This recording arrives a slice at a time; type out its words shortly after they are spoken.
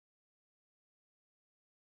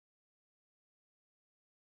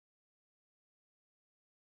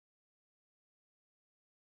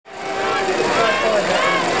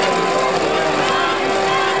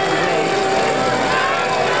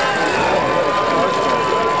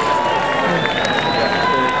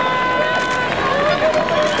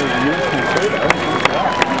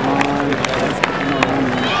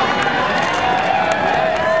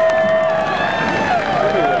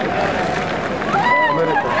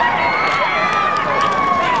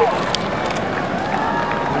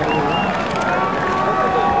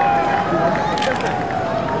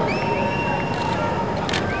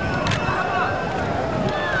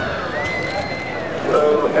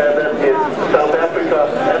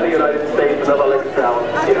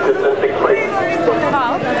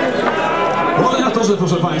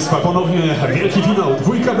Państwa, ponownie wielki finał,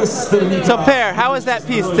 dwójka bez sternika. So pair, how was that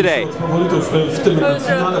piece today? Faworytów w tym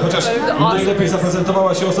finale, chociaż najlepiej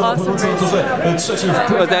zaprezentowała się osoba płynąca na torze trzecim w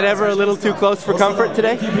Was that ever a little too close for comfort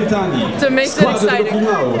today? Brytanii. To make it exciting.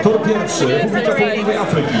 Finału, tor pierwszy, Republika Południowej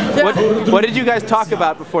Afryki. What did you guys talk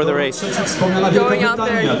about before the race? Trzeci wspomniana Wielka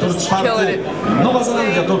Brytania, tor czwarty Nowa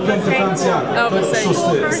Zelandia, tor piąty Francja, tor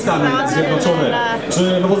szósty Stany Zjednoczone.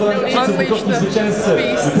 Czy Nowozelandczycy dwukrotni zwycięzcy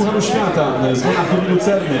Pucharu Świata z Monachium i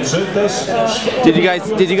Lucerny, czy też...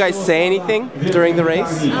 Did you guys say anything during the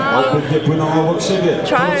race? Obydwie płyną obok siebie.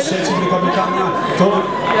 Tor trzeci Wielka Brytania, tor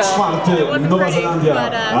czwarty Nowa Zelandia.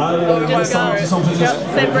 A Państwo są przecież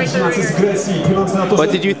wyśniacy z Grecji, płynący na torze.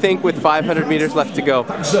 What did you think with 500 meters left to go?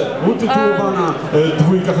 Także utytułowana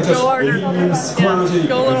dwójka, chociaż w innym składzie,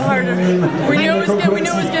 We knew it was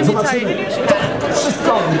gonna be tight.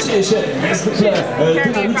 Wszystko dzieje się niezwykle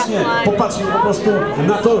dynamicznie. Popatrzmy po prostu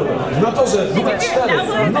na torze numer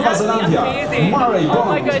 4, Nowa Zelandia, Murray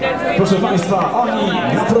Bond. Proszę Państwa, oni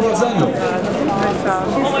na prowadzeniu.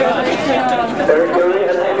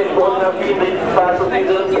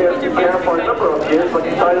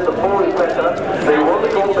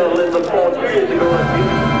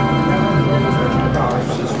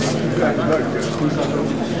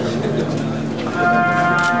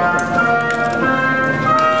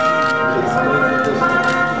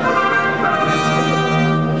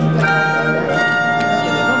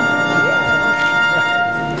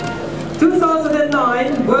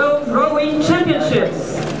 World Rowing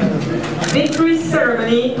Championships victory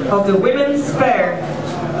ceremony of the women's pair.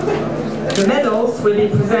 The medals will be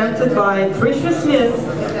presented by Tricia Smith,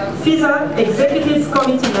 FISA Executive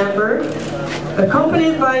Committee member,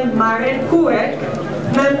 accompanied by Maren Kuek,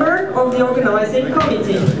 member of the organizing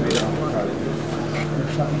committee.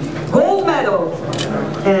 Gold medal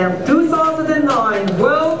and 2009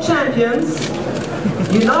 World Champions,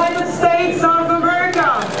 United States of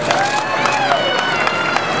America.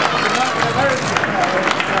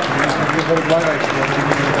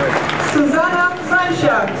 Susanna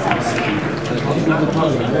Franchak.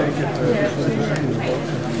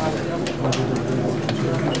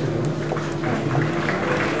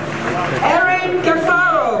 Erin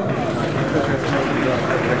Cafaro.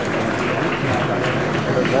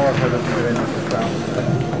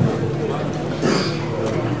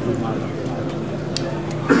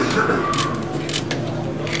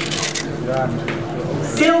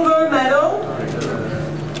 Silver medal,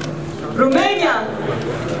 Romania.